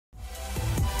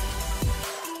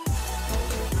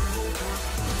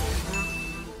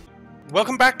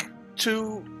Welcome back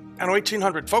to Anno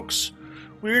 1800, folks.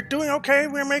 We're doing okay.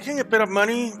 We're making a bit of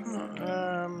money.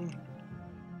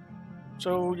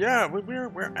 So yeah,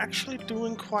 we're actually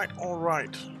doing quite all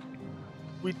right.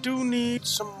 We do need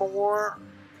some more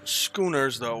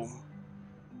schooners though,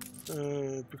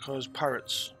 because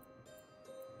pirates.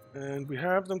 And we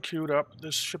have them queued up.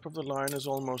 This ship of the line is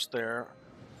almost there.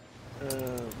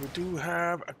 We do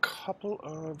have a couple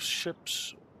of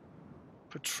ships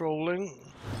patrolling.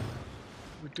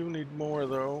 We do need more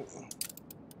though.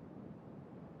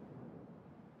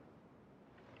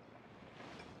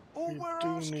 All we're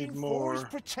asking for is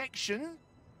protection.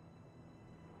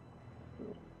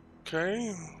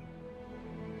 Okay.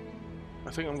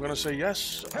 I think I'm gonna say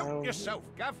yes. Help yourself,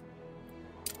 Gav.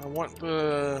 I want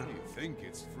the You think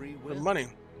it's free will? the money.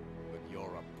 But you're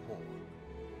a pawn.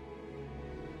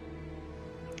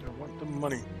 I want the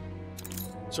money.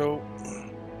 So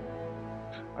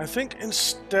I think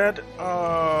instead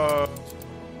of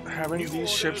having these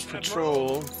ships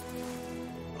patrol,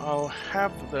 I'll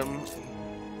have them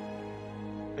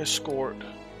escort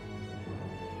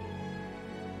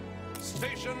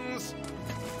Stations.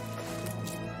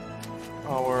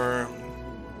 our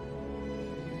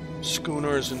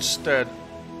schooners instead.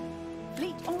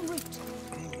 Fleet en route.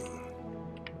 And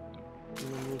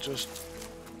then we'll just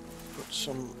put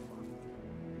some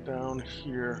down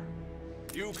here.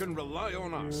 You can rely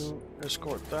on us. You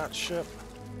escort that ship.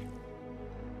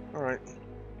 Alright.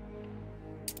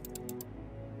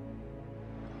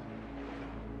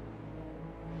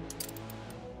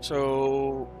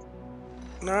 So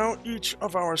now each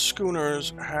of our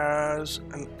schooners has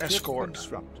an escort,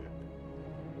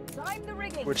 Time the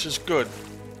rigging. which is good.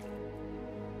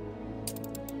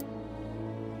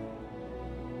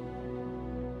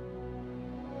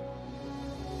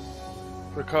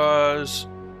 Because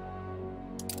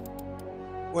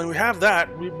when we have that,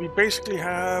 we basically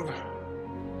have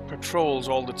patrols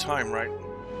all the time, right?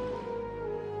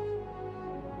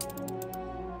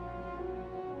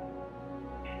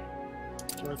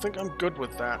 So I think I'm good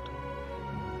with that.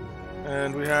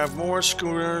 And we have more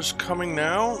schooners coming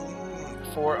now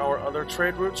for our other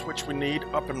trade routes, which we need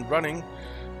up and running,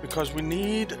 because we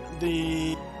need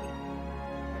the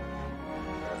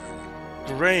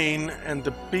grain and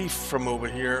the beef from over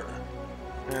here.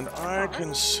 And I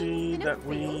can see that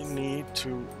we need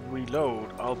to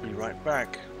reload. I'll be right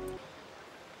back.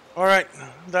 Alright,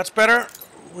 that's better.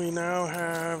 We now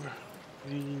have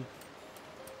the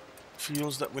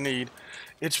fuels that we need.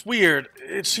 It's weird.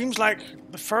 It seems like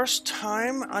the first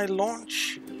time I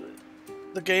launch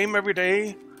the game every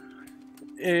day,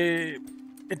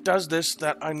 it does this,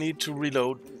 that I need to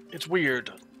reload. It's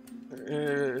weird.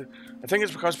 I think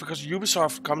it's because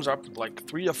Ubisoft comes up like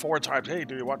 3 or 4 times. Hey,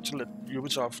 do you want to let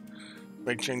Ubisoft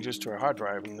make changes to our hard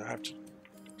drive? And I have to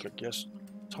click yes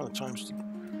a ton of times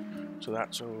to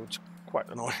that, so it's quite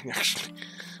annoying actually.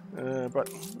 But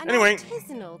anyway. An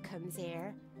artisanal comes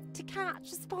here to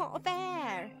catch a spot of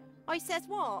air. I says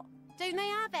what? Don't they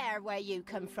have air where you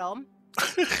come from?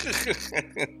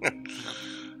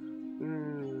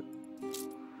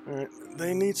 Alright,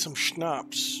 they need some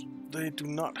schnapps. They do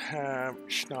not have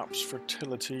schnapps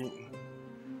fertility.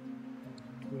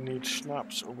 We need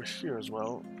schnapps over here as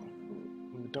well.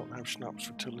 We don't have schnapps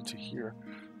fertility here.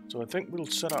 So I think we'll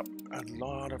set up a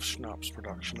lot of schnapps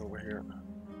production over here.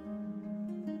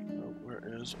 Where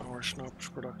is our schnapps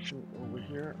production over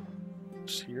here?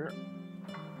 It's here.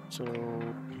 So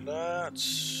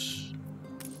let's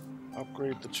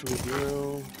upgrade the 2 of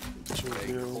you. The 2 of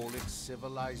you. Call it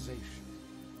civilization.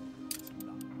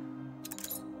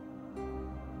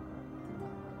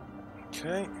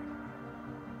 Okay.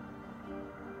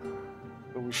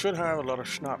 But we should have a lot of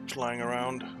schnapps lying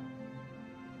around.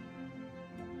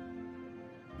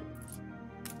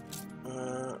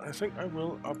 I think I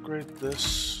will upgrade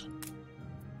this.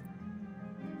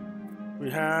 We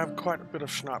have quite a bit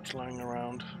of schnapps lying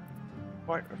around.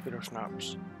 Quite a bit of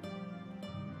schnapps.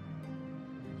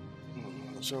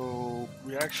 So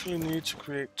we actually need to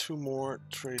create 2 more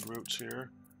trade routes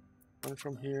here. One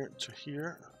from here to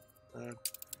here.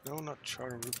 No, not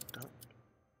charter route. No.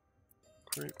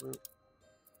 Create route.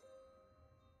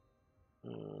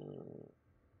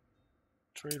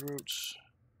 Trade routes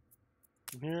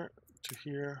from here to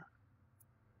here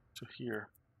to here.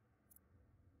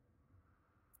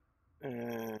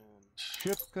 And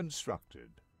Ship constructed.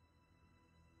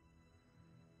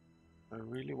 I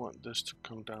really want this to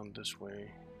come down this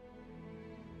way.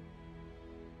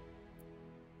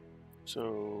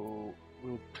 So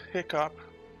we'll pick up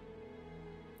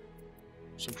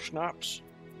some schnapps,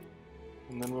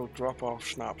 and then we'll drop off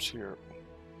schnapps here.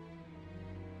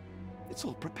 It's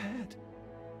all prepared.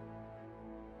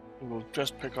 We'll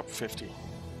just pick up 50.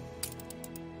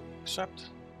 Except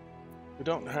we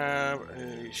don't have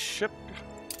a ship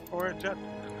for it yet.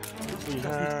 We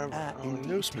have a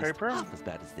newspaper. Half as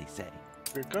bad as they say.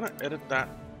 We're gonna edit that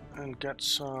and get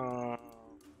some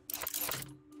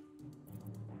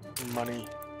money.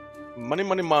 Money,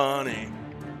 money, money.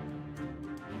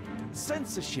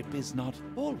 Censorship is not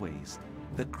always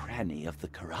the cranny of the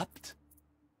corrupt.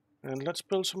 And let's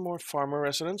build some more farmer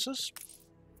residences.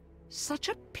 Such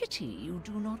a pity you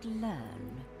do not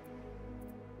learn.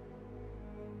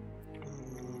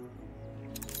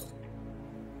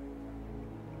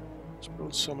 Let's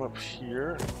build some up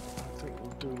here. I think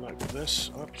we'll do like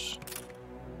this. Oops.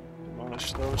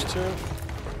 Demolish those two.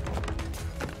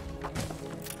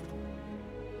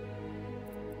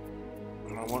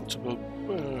 And I want to build,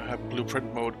 have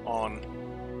blueprint mode on.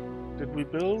 Did we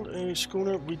build a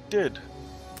schooner? We did.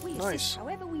 We Nice. assist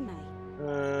however we may.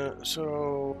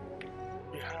 So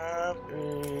we have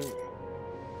a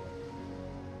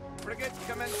Frigate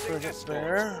commencing frigate escort.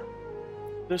 there.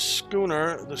 This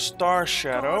schooner, the Star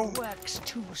Shadow. God works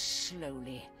too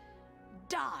slowly.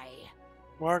 Die.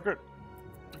 Margaret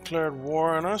declared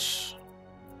war on us.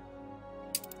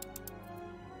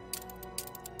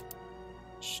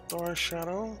 Star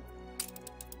Shadow.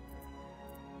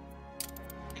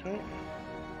 Okay.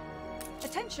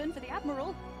 Attention for the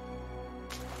Admiral.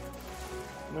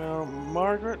 Now,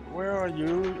 Margaret, where are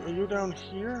you? Are you down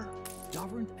here?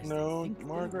 Governed as No, they think they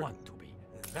Margaret. want to be.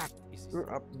 That is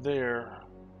You're up there.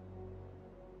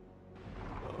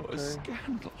 a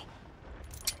scandal.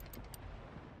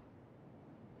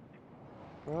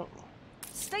 Well,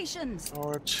 Stations.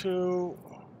 our two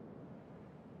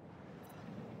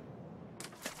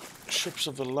ships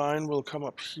of the line will come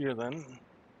up here then.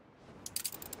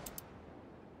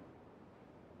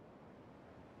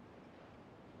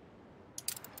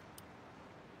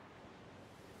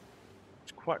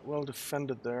 It's quite well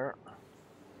defended there.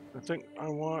 I think I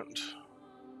want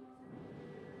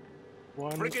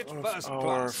one Frigate of first our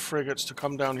class. frigates to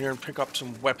come down here and pick up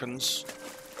some weapons.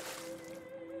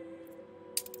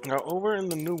 Now, over in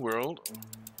the New World,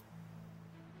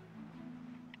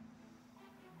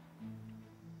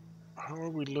 how are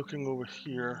we looking over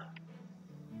here?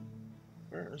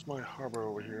 Where is my harbor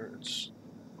over here? It's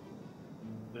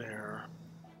there.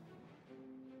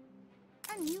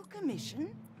 A new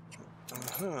commission.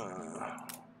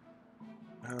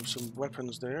 Have some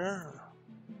weapons there.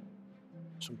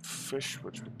 Some fish,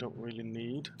 which we don't really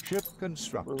need. Ship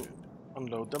constructed. We'll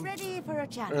unload them. Ready for a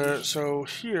challenge. So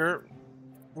here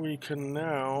we can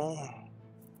now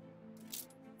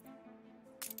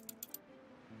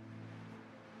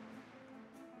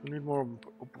we need more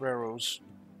barrows.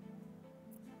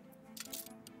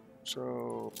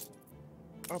 So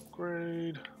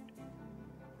upgrade.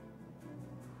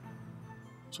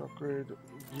 Let's upgrade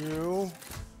you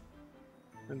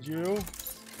and you.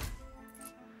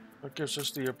 That gives us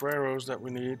the barrows that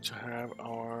we need to have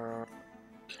our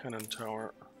cannon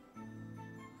tower.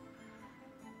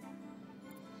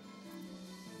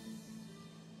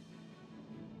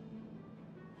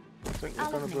 I think we're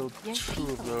I'll going to build admit, your two of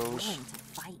people are willing those. to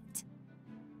fight.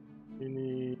 We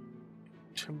need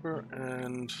timber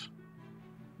and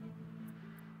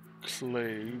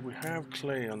clay. We have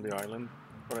clay on the island,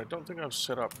 but I don't think I've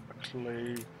set up a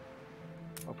clay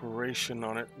operation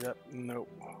on it yet. No,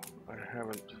 I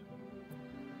haven't.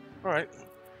 Alright,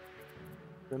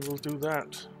 then we'll do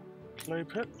that. Clay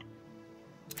pit.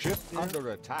 Ship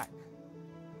under attack.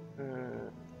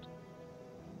 And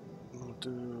we'll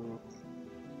do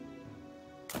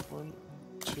 1,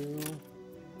 2,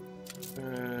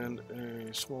 and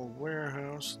a small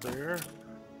warehouse there.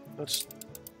 Let's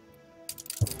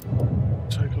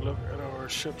take a look at our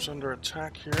ships under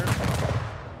attack here.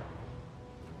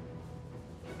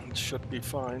 It should be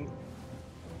fine.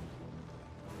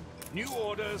 New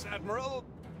orders, Admiral.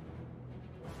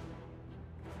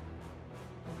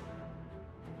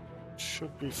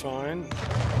 Should be fine.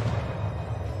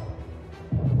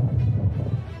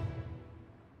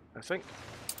 I think.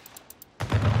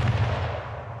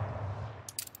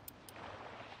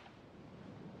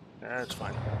 Yeah, it's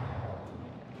fine.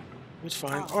 It's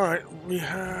fine. Alright, we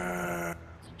have...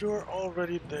 You're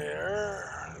already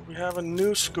there. We have a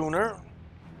new schooner.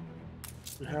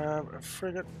 We have a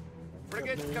frigate.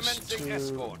 Frigate that needs commencing to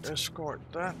escort. escort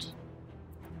that.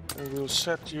 And we'll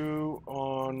set you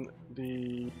on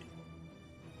the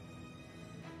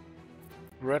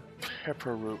red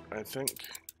pepper route, I think.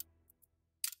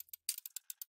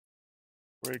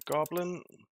 Great Goblin.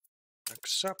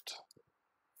 Accept.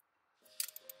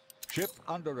 Ship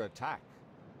under attack.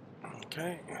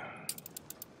 Okay.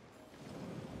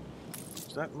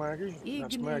 Is that Maggie?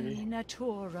 That's Igni Maggie.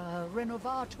 natura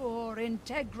renovator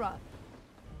integra.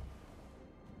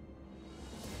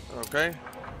 Okay.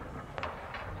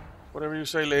 Whatever you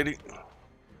say, lady.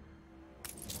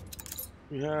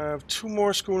 We have 2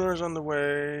 more schooners on the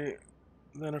way,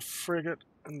 then a frigate,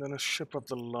 and then a ship of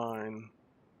the line.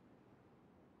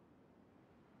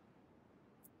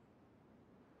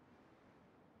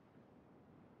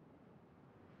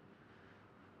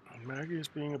 Maggie is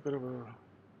being a bit of a...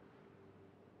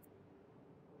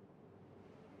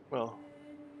 well,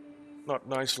 not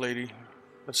nice lady.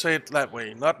 Let's say it that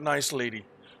way. Not nice lady.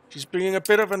 She's being a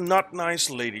bit of a not nice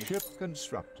lady. Ship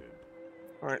constructed.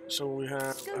 Alright, so we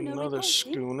have Schooner another reporting.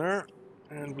 schooner,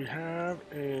 and we have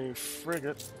a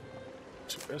frigate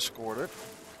to escort it.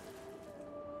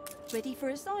 Ready for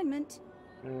assignment.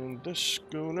 And this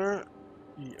schooner,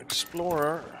 the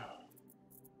Explorer,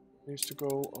 needs to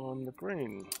go on the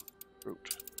grain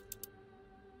route.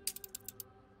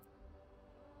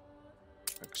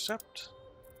 Accept.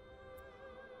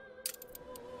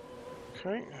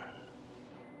 Okay.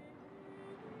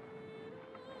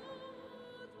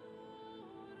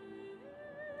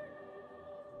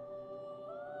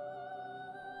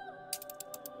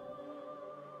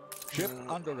 Ship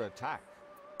under attack.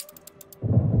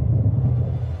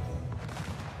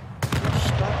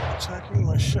 Stop attacking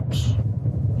my ships.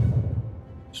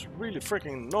 It's really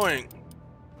freaking annoying.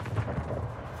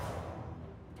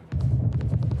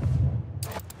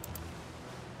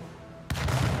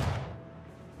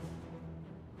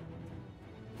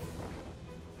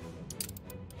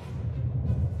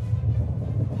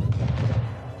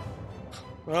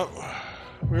 Well,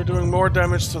 we're doing more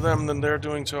damage to them than they're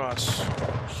doing to us.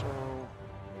 So,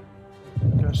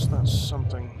 I guess that's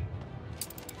something.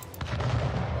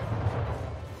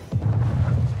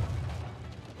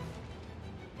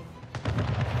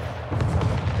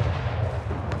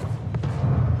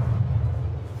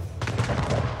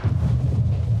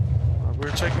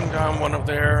 We're taking down one of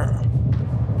their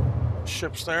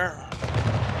ships there.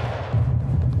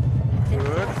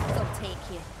 Good. They'll take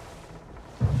you.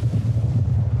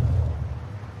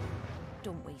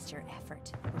 Don't waste your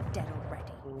effort. We're dead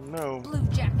already. Oh no. Blue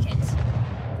jacket.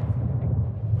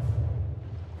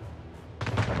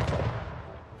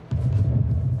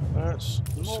 Let's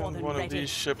More send than one of ready. these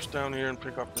ships down here and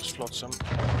pick up this flotsam.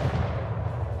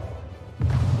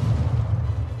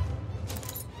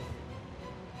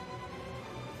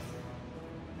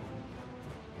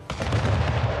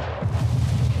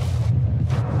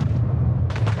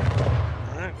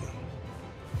 Alright.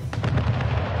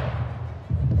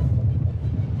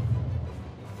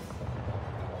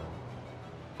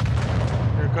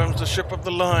 Here comes the ship of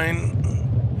the line.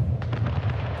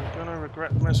 You're gonna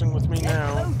regret messing with me Let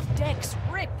now. both decks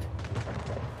rip.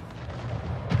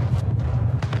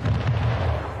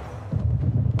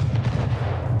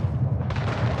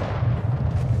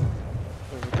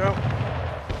 There we go.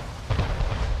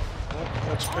 Well,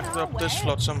 let's pick On our up this way.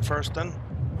 flotsam first then.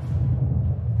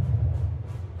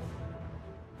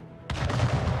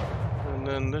 And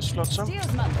then this flotsam.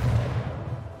 Steersman.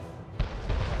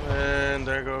 And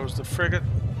there goes the frigate.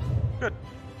 Good.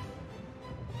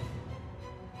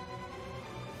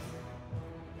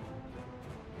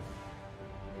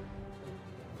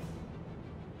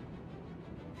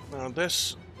 Now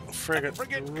this frigate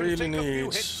frigate can really take a few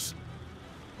needs hits.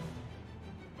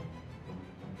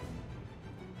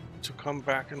 to come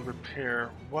back and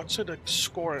repair. What's it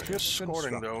escorting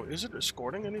construct. though? Is it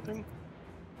escorting anything?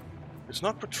 It's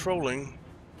not patrolling.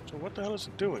 So what the hell is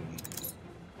it doing?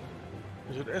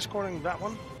 Is it escorting that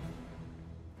one?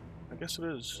 I guess it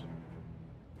is.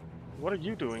 What are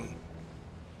you doing?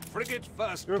 Frigate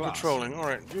first You're class. patrolling.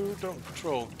 Alright, you don't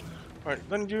patrol. Alright,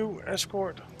 then you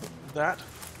escort that.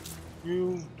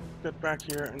 You get back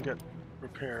here and get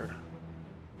repaired.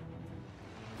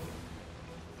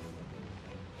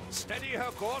 Steady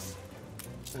her course.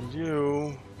 And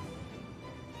you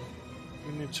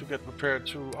need to get prepared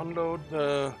to unload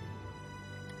the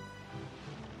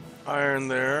iron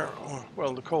there, or,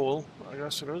 well, the coal, I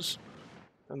guess it is,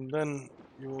 and then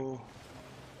you'll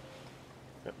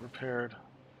get repaired.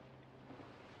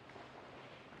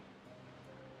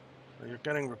 Well, you're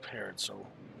getting repaired, so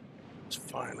it's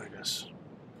fine, I guess.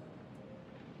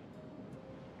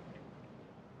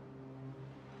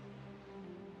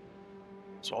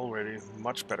 It's already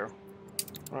much better.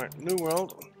 Alright, New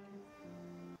World.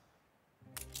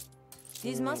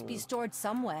 These must be stored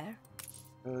somewhere.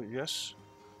 Yes.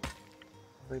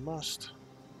 They must.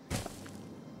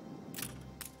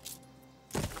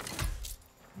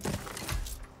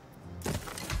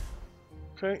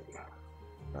 Okay.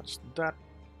 That's that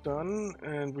done.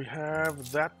 And we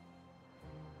have that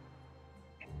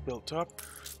built up.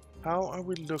 How are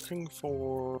we looking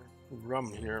for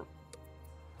rum here?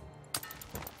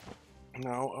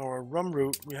 Now, our rum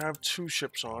route, we have 2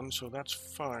 ships on, so that's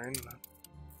fine.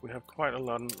 We have quite a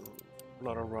lot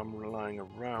of rum lying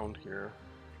around here.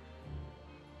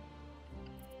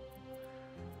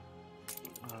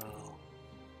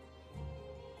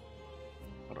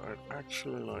 What I'd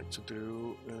actually like to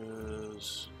do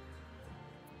is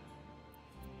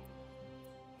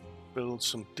build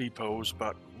some depots,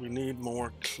 but we need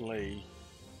more clay.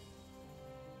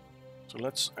 So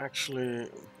let's actually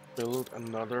build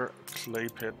another clay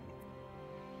pit.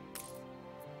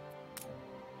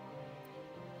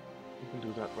 We can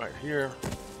do that right here.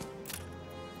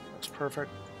 That's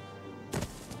perfect.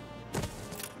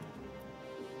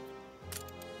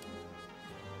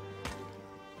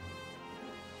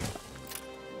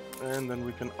 And then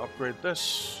we can upgrade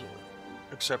this,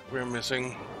 except we're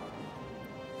missing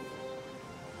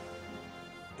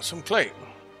some clay.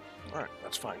 Alright,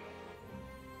 that's fine.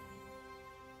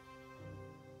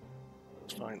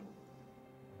 That's fine.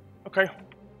 Okay.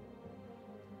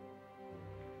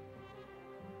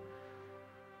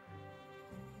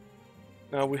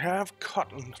 Now we have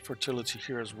cotton fertility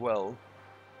here as well.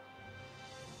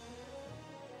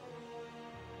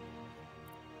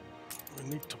 We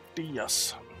need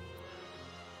tortillas.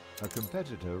 A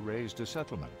competitor raised a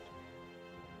settlement.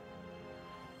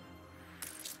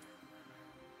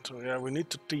 So yeah, we need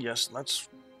tortillas. That's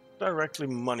directly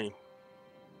money.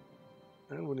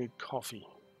 And we need coffee.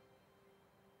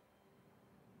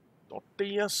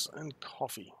 Tortillas and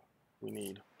coffee we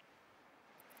need.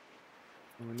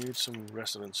 And we need some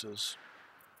residences.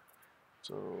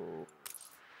 So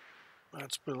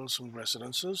let's build some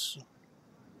residences.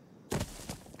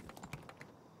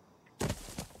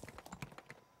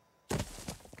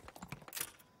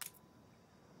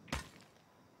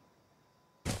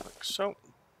 Like so.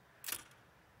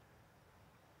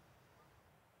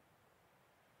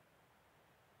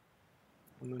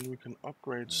 And then we can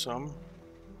upgrade some.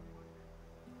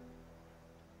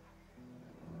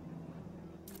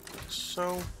 Like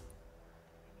so.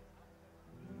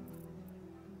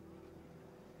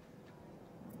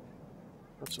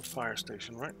 That's a fire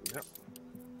station, right? Yep.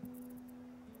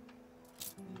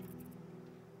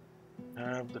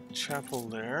 Have the chapel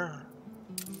there.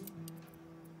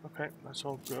 Okay, that's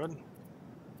all good.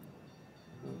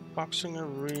 Boxing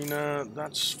arena,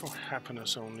 that's for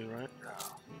happiness only, right?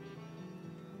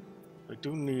 I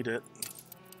do need it.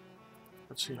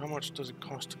 Let's see, how much does it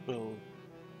cost to build?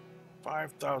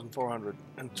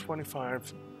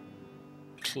 5,425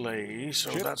 clay, so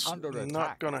Ship that's under not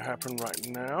attack. gonna happen right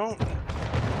now.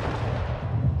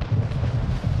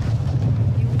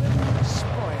 You will not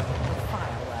spoil the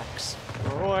fireworks.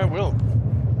 Oh, I will.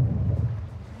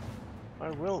 I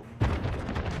will.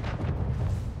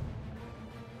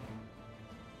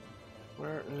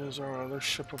 Where is our other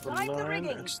ship of the Line the line?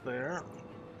 rigging. It's there.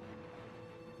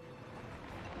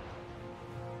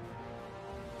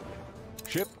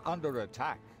 Ship under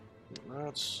attack.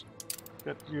 Let's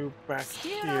get you back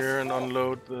Steer here us and full.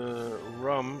 unload the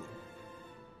rum.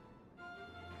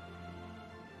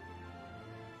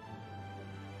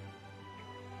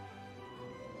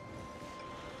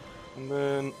 And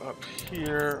then up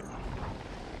here,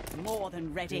 More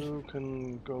than ready. you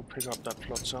can go pick up that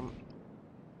flotsam.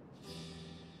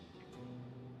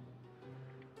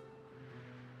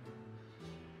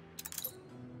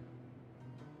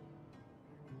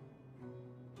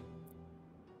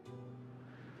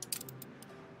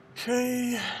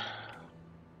 Okay.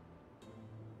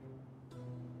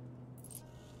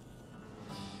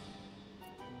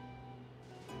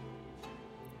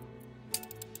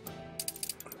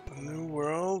 New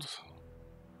world.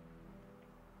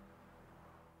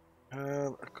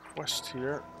 Have a quest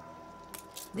here.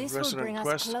 This will Resident bring us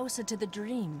quest. closer to the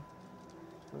dream.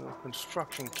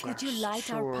 Construction class. Could you light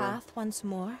sure. our path once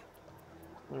more?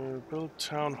 Build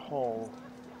town hall.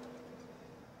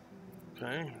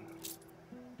 Okay.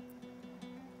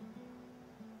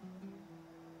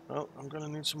 Well, I'm gonna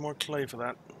need some more clay for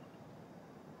that.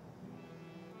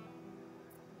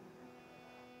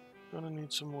 Gonna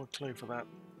need some more clay for that.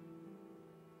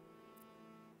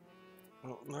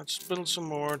 Well, let's build some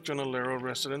more Jonalero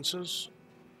residences.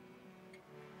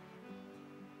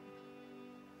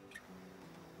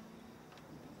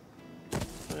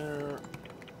 There.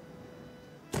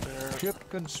 There. Ship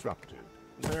constructed.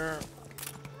 There.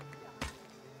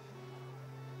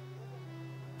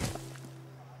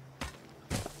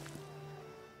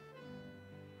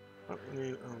 Oh, we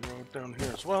need a road down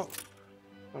here as well.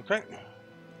 Okay.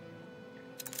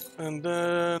 And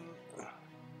then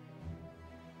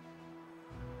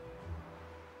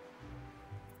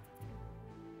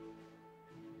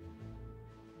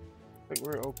I think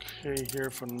we're okay here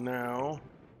for now.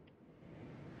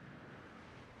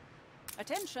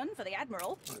 Attention for the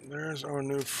Admiral. Right, there's our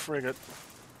new frigate.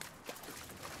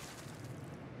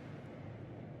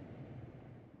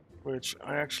 Which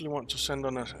I actually want to send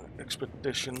on an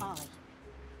expedition. Aye.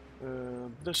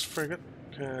 This frigate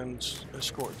can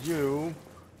escort you,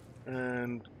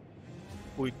 and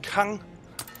Bui Kang,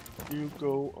 you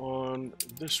go on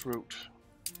this route.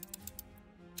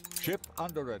 Ship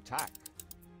under attack.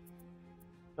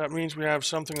 That means we have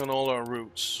something on all our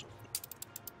routes.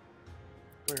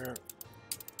 Where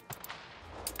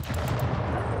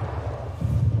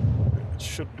it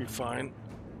should be fine.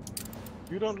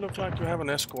 You don't look like you have an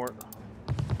escort.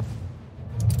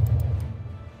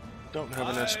 Don't have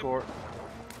an escort.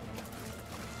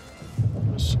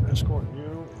 Let's escort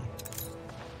you.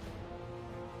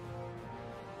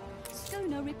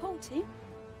 Schooner reporting.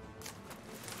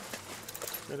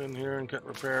 Get in here and get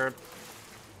repaired.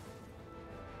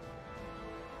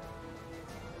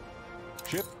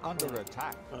 Ship under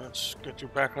attack. Let's get you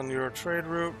back on your trade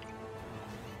route.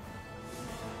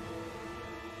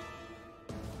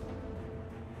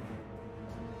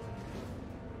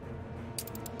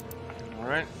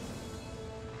 Alright.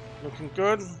 Looking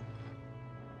good.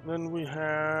 Then we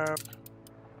have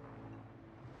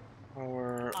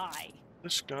our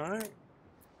this guy.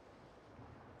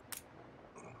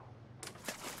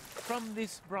 From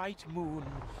this bright moon,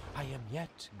 I am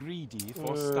yet greedy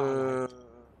for starlight.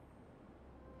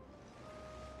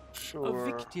 Sure.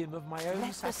 A victim of my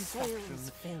own satisfaction,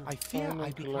 I fear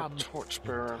I become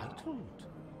torchbearer. entitled.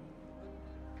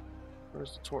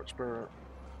 Where's the torchbearer?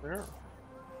 There.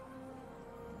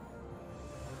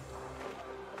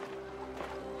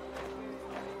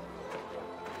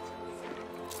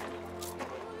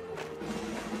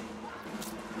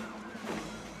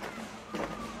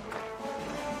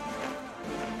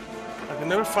 I can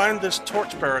never find this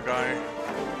torchbearer guy.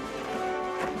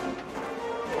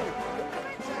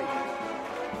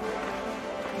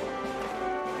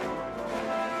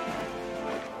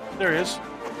 There he is.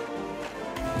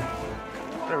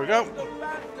 There we go. The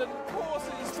lantern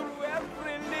courses through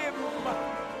every limb.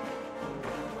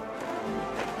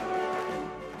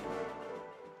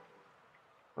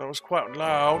 That was quite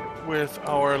loud with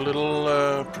our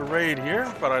little parade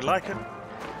here, but I like it.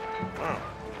 Oh,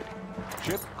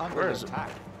 Ship under where is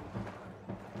attack. it?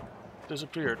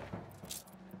 Disappeared.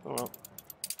 Oh well.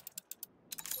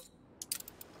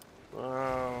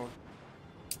 Wow.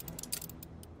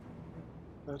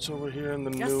 That's over here in the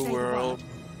Just New say the World.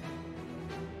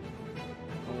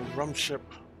 A rum ship.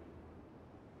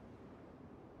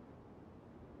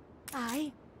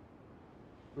 Aye.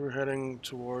 We're heading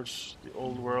towards the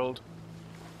Old World.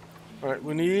 Alright,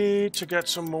 we need to get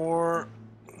some more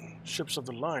ships of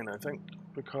the line, I think,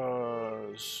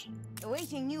 because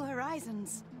Awaiting new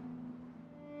horizons.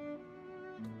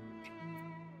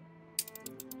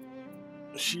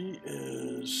 she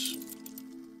is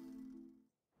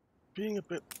being a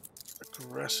bit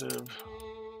aggressive.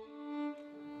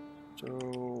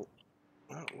 So,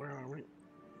 well, where are we?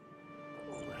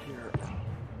 Over here.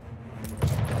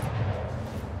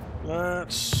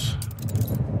 Let's...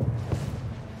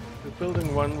 We're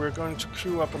building one, we're going to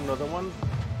queue up another one.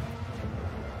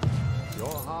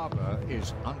 Your harbor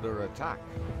is under attack.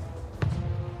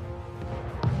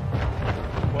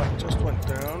 What just went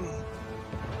down?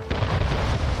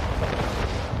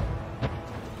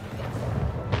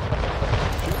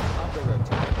 Ship under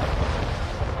attack.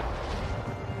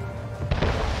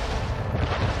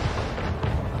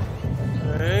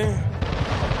 Okay.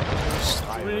 There's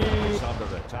Pirate three is under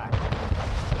attack.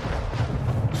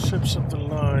 ships of the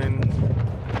line.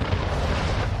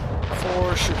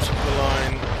 4 ships of the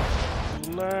line.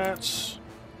 Let's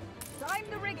Time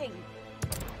the rigging.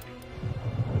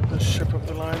 put the ship of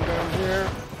the line down here.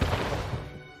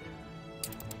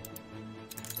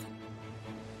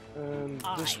 And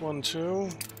this one too.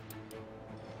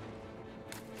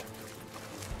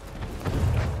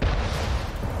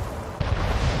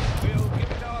 We'll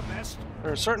give it our best.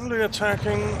 They're certainly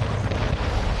attacking.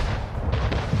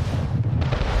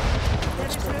 There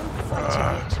is room for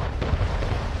fighting it.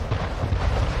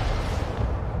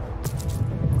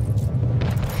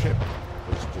 Ship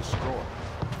is destroyed.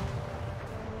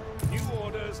 New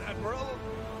orders, Admiral.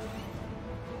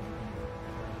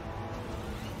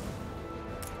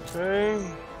 Okay.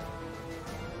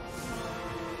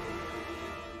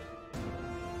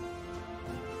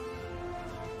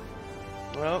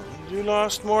 Well, you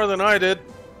lost more than I did.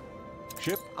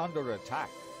 Ship under attack.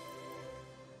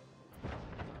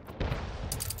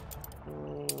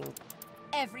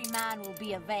 Every man will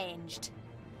be avenged.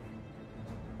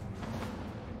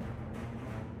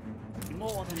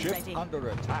 More than Ship ready. under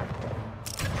attack.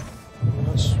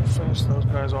 Let's finish those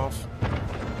guys off.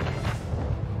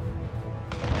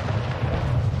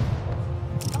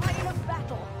 Line of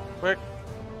battle. Quick.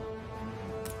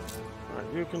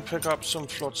 Right, you can pick up some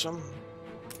flotsam.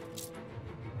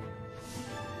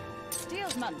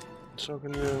 Steelsman. So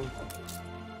can you.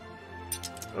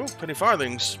 Oh, penny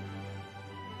farthings.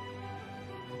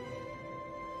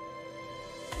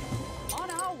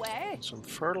 On our way. Some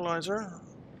fertilizer.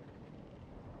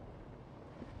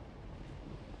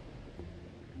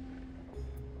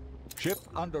 Ship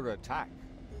under attack.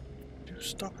 You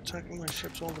stop attacking my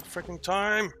ships all the freaking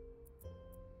time.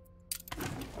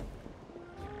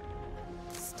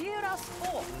 Steer us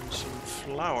forth. And some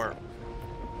flour.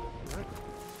 Right.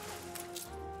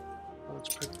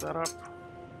 Let's pick that up.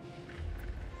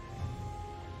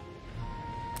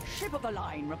 Ship of the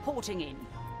line reporting in.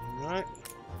 Right.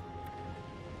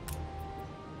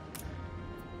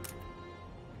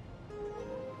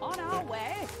 On our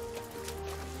way.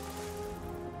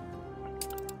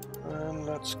 And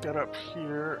let's get up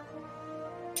here.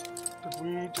 Did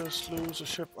we just lose a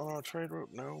ship on our trade route?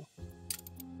 No.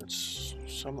 It's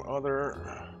some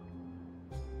other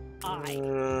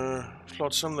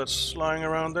flotsam that's lying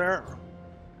around there.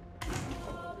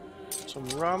 Some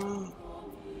rum.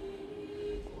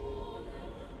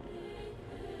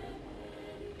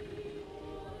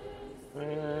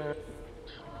 And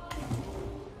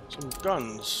some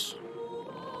guns.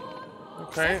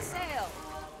 Okay. Set sail.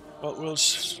 Well, we'll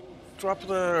drop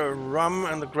the rum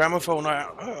and the gramophone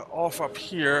off up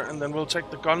here, and then we'll take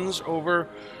the guns over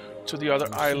to the other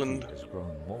island. Has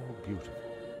grown more beautiful.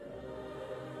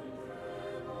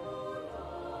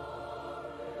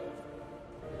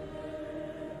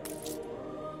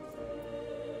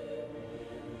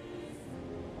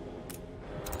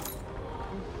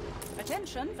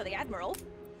 Attention for the Admiral.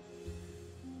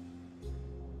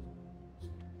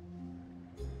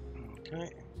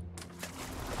 Okay.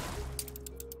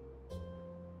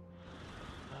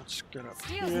 Let's get up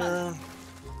Steelsman. here.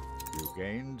 You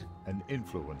gained an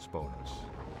influence bonus.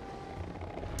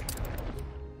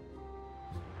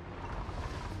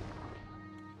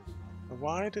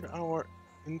 Why did our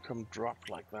income drop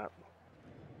like that?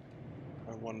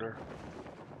 I wonder.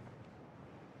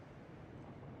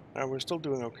 We're still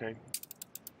doing okay.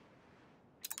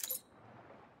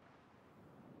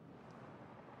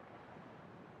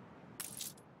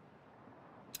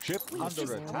 Ship We under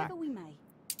assist attack. however we may.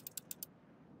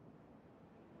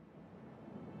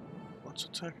 What's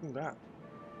attacking that?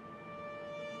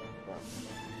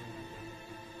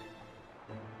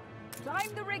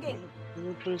 Climb the rigging. Can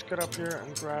you please get up here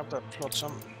and grab that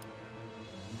flotsam?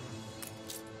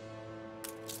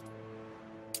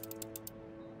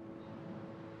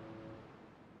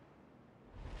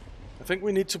 I think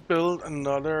we need to build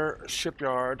another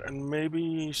shipyard and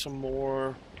maybe some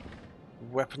more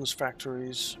weapons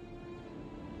factories.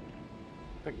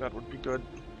 I think that would be good.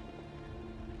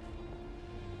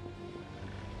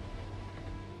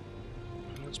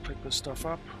 Let's pick this stuff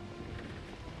up.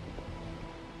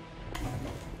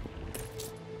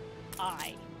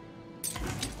 Aye.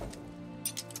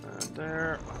 And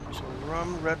there, some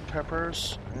rum, red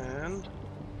peppers, and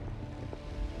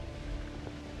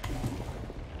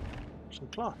some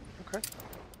cloth. Okay.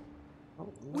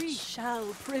 Oh, We let's shall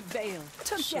prevail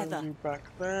send together. you back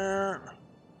there.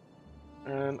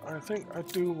 And I think I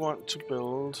do want to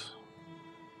build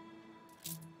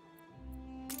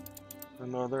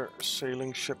another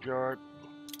sailing shipyard.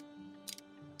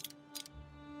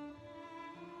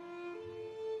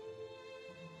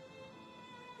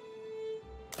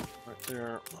 Right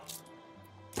there.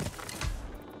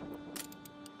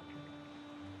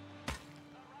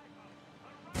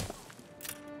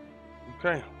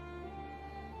 Okay.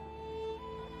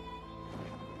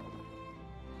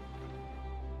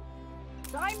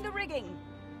 Climb the rigging.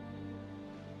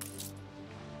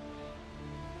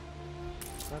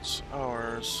 That's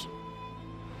ours.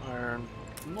 Iron.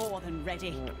 More than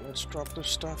ready. Right, let's drop this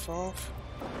stuff off.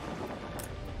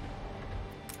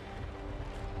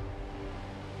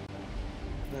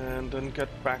 And then get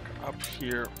back up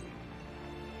here.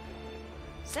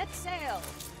 Set sail.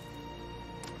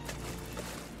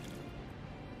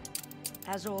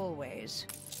 As always,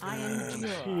 I And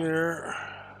endure. here.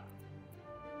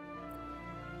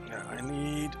 Yeah, I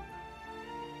need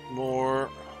more.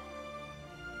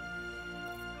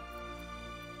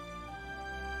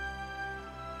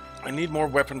 I need more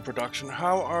weapon production.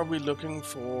 How are we looking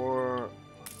for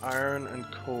iron and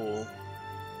coal?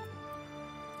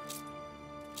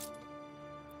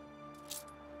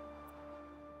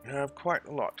 We have quite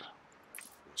a lot.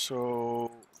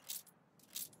 So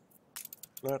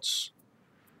let's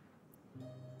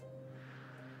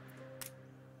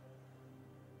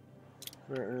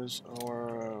Where is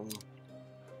our...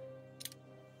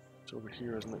 it's over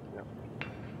here, isn't it? Yep.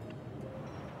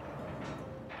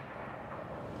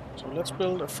 So let's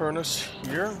build a furnace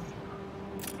here.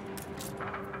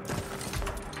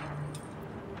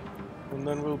 And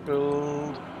then we'll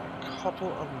build a couple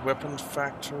of weapon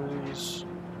factories.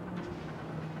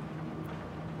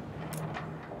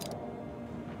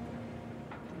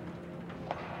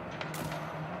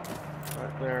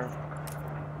 Right there.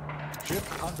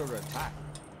 Ship under attack.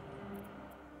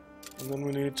 And then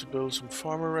we need to build some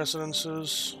farmer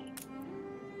residences.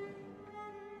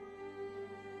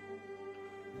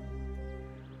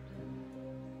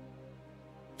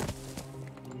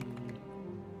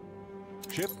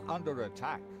 Ship under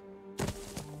attack.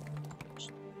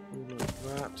 Like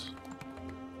that.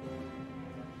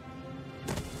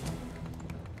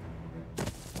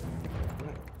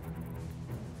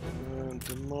 And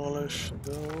demolish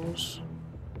those.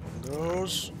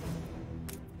 Those.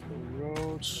 The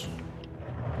roads.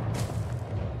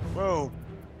 Whoa!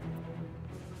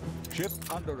 Ship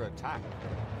under attack.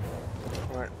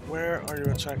 Right, where are you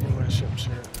attacking my ships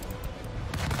here?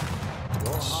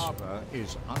 Your harbor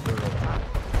is under attack.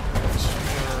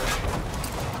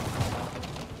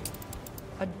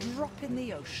 A drop in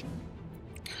the ocean.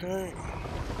 Okay,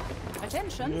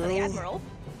 Attention for the You. Admiral.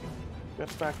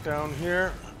 get back down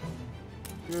here.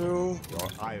 You, Your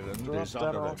island Drop is that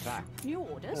under off. attack. New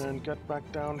orders. and get back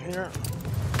down here.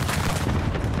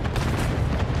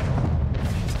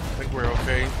 I think we're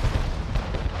okay.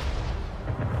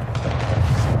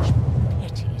 Such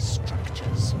petty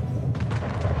structures.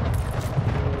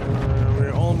 We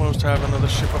almost have another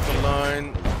ship up the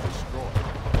line. Destroyed.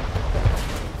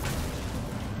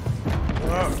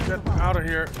 Oh, get out of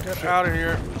here. Get out of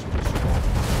here.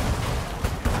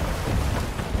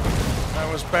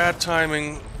 That was bad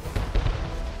timing.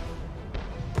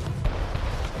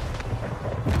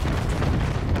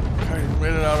 I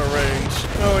made it out of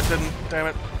range. No, it didn't. Damn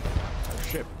it. A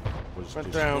ship was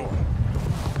Went destroyed. down.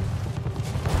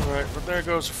 Alright, but there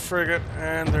goes a frigate,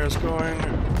 and there's going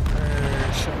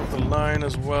a ship of the line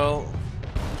as well.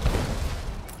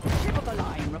 Ship of the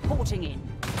line reporting in.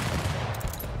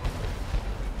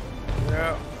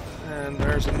 Yeah, and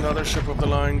there's another ship of the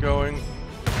line going.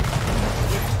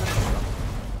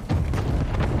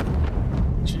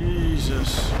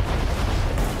 Jesus.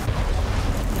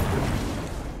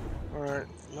 Alright,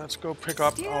 let's go pick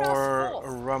up Steer us our forth.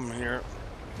 rum here.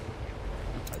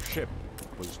 A ship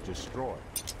was destroyed.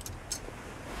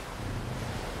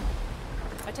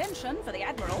 Attention for the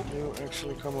Admiral. You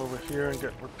actually come over here and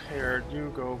get repaired.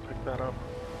 You go pick that up.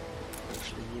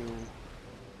 Actually, you.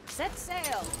 Set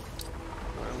sail.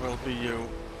 I will be you.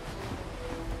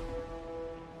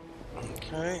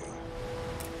 Okay.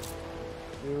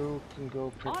 You can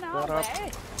go pick On that our up.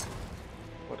 way.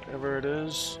 Whatever it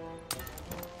is.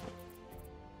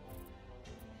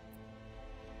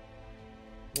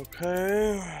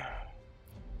 Okay.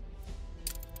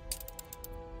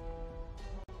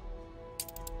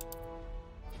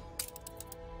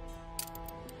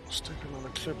 Stick another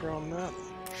clipper on that.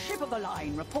 Ship of the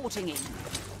line reporting in.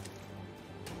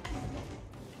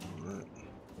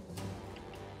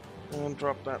 And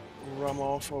drop that rum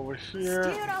off over here.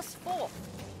 Steer us forth.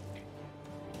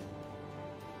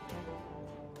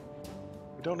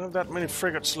 We don't have that many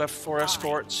frigates left for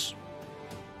escorts,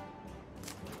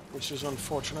 which is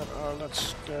unfortunate.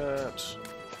 Let's get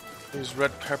these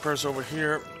red peppers over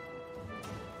here.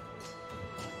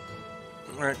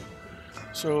 Right.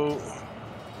 So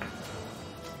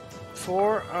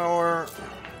for our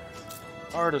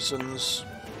artisans,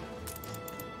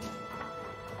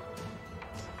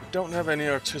 we don't have any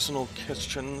artisanal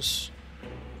kitchens.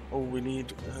 Oh, we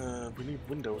need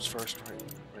windows first, right?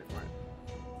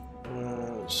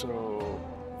 So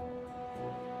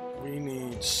we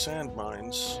need sand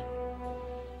mines.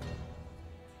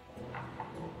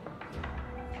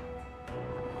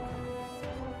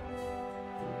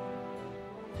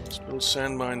 Let's build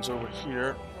sand mines over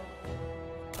here.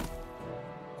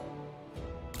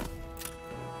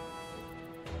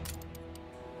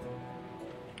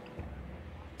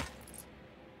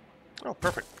 Oh,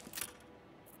 perfect.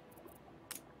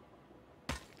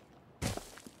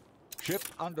 Ship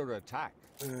under attack.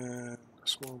 And a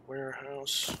small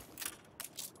warehouse.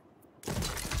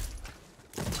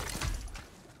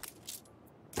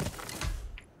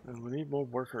 And we need more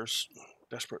workers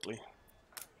desperately.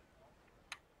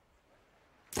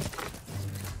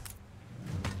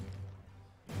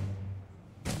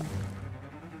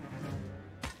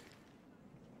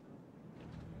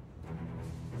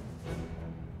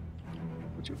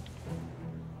 Would you?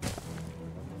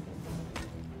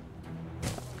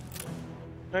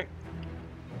 Okay.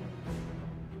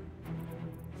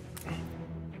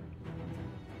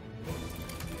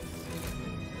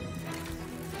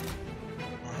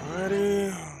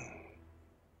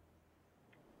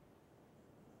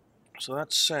 So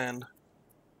that's sand.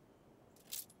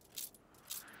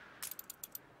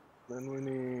 Then we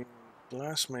need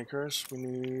glass makers. We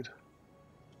need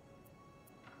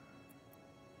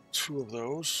 2 of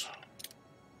those.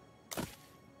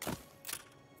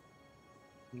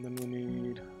 And then we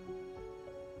need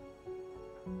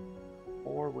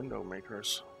 4 window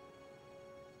makers.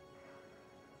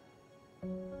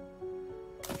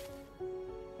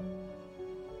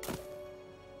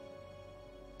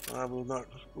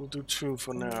 We'll do 2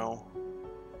 for now.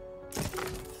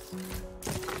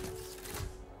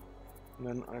 And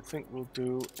then I think we'll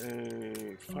do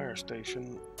a fire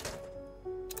station.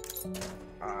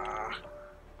 Ah,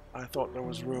 I thought there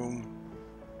was room.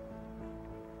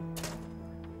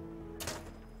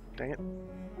 Dang it.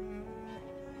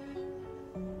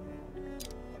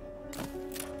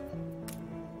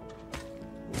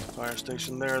 Fire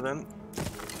station there then.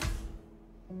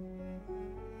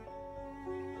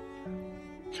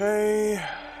 Okay.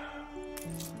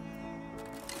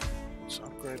 Let's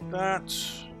upgrade that.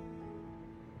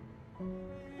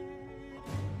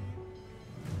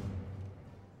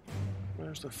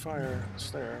 Where's the fire? It's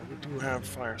there. We do have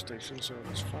fire stations, so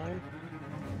that's fine.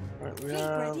 Alright, we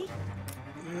have you.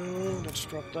 Let's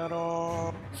drop that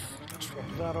off. Let's drop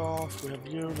that off. We have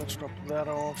you. Let's drop that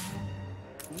off.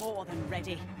 More than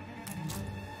ready.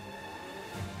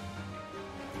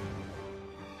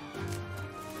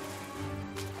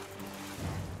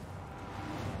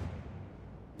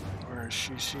 Where is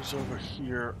she? She's over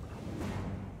here.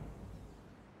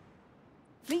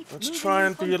 Fleet Let's moving try in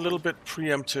and be a front. little bit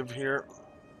preemptive here.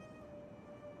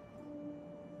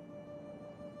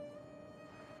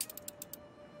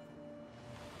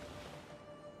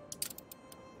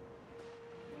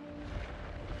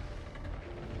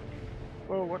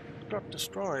 Oh, what got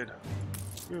destroyed?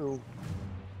 You.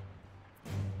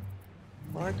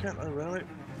 Why can't I really?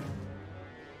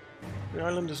 The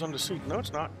island is under siege. No,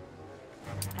 it's not.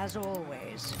 As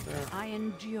always, There. I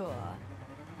endure.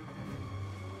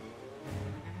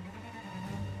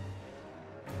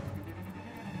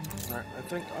 Right, I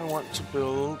think I want to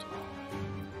build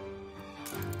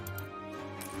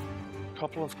a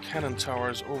couple of cannon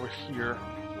towers over here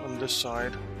on this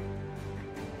side.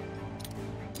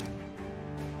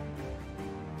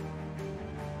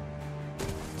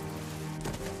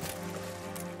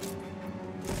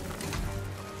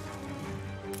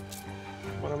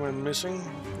 What am I missing?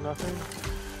 Nothing?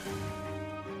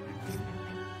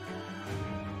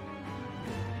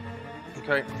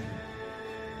 Okay.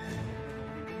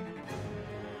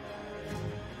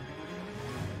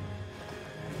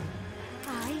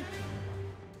 Aye.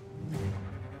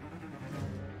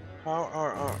 How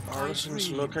are our artisans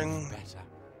dream looking? better.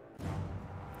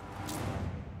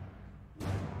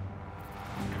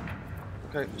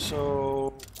 Okay,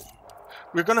 so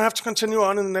we're gonna have to continue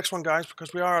on in the next one, guys,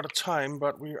 because we are out of time,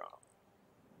 but we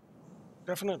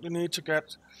definitely need to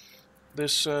get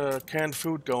this canned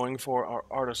food going for our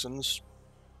artisans.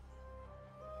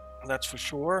 That's for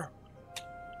sure.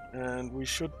 And we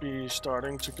should be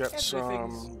starting to get Everything's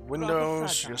some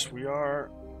windows. rather Yes, we are.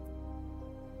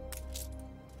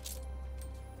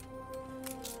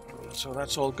 So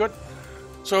that's all good.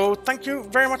 So thank you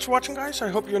very much for watching, guys. I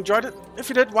hope you enjoyed it. If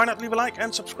you did, why not leave a like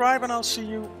and subscribe, and I'll see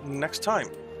you next time.